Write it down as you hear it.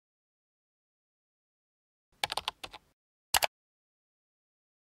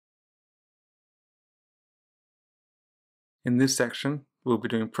In this section, we'll be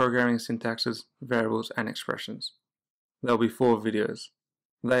doing programming syntaxes, variables, and expressions. There'll be 4 videos.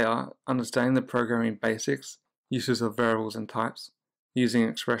 They are understanding the programming basics, uses of variables and types, using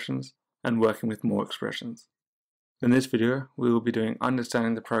expressions, and working with more expressions. In this video, we will be doing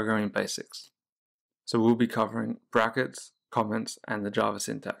understanding the programming basics. So we'll be covering brackets, comments, and the Java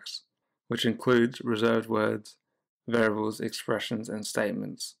syntax, which includes reserved words, variables, expressions, and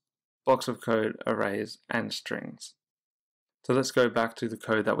statements, blocks of code, arrays, and strings. So let's go back to the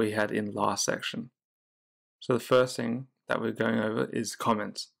code that we had in last section. So the first thing that we're going over is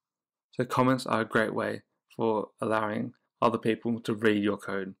comments. So comments are a great way for allowing other people to read your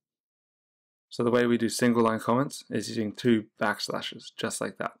code. So the way we do single line comments is using 2 backslashes, just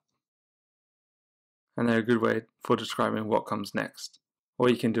like that. And they're a good way for describing what comes next, or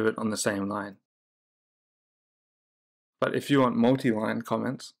you can do it on the same line. But if you want multi-line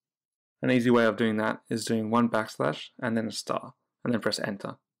comments, an easy way of doing that is doing 1 backslash and then a star, and then press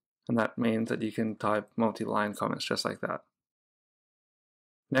enter. And that means that you can type multi-line comments just like that.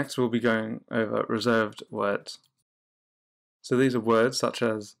 Next we'll be going over reserved words. So these are words such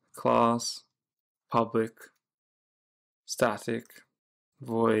as class, public, static,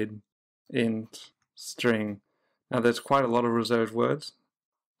 void, int, string. Now there's quite a lot of reserved words,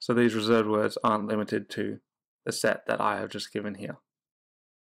 so these reserved words aren't limited to the set that I have just given here.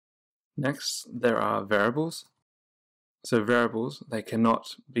 Next, there are variables. So variables, they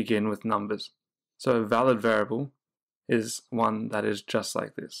cannot begin with numbers. So a valid variable is one that is just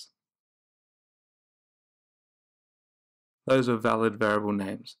like this. Those are valid variable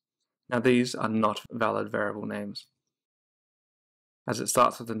names. Now these are not valid variable names. As it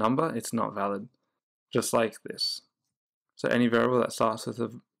starts with a number, it's not valid, just like this. So any variable that starts with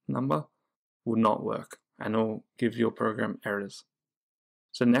a number will not work and will give your program errors.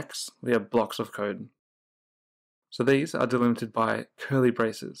 So next, we have blocks of code. So these are delimited by curly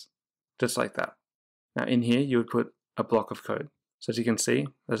braces, just like that. Now in here, you would put a block of code. So as you can see,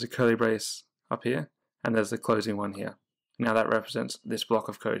 there's a curly brace up here, and there's the closing one here. Now that represents this block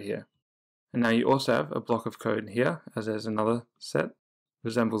of code here. And now you also have a block of code here, as there's another set,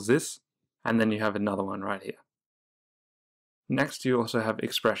 resembles this, and then you have another one right here. Next, you also have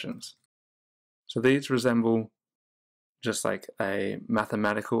expressions. So these resemble just like a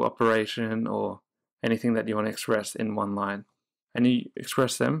mathematical operation or anything that you want to express in one line. And you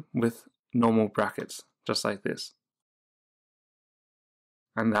express them with normal brackets, just like this.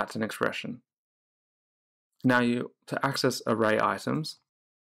 And that's an expression. Now to access array items,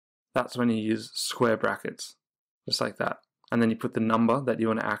 that's when you use square brackets, just like that. And then you put the number that you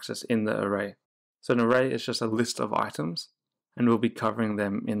want to access in the array. So an array is just a list of items, and we'll be covering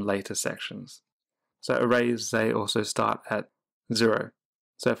them in later sections. So arrays, they also start at 0.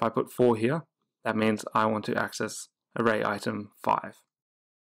 So if I put 4 here, that means I want to access array item 5.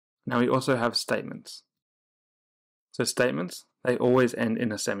 Now we also have statements. So statements, they always end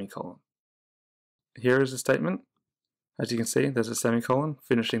in a semicolon. Here is a statement. As you can see, there's a semicolon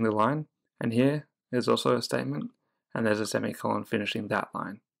finishing the line, and here is also a statement, and there's a semicolon finishing that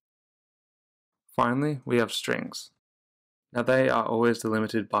line. Finally, we have strings. Now they are always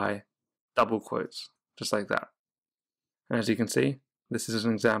delimited by double quotes, just like that. And as you can see, this is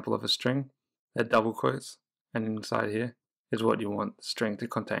an example of a string. They're double quotes, and inside here is what you want the string to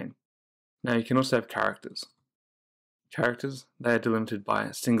contain. Now you can also have characters. Characters, they are delimited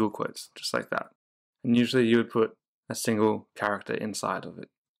by single quotes, just like that. And usually you would put a single character inside of it.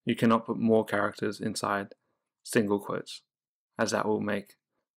 You cannot put more characters inside single quotes, as that will make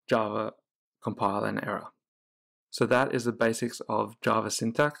Java compile an error. So that is the basics of Java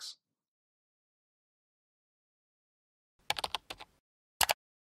syntax.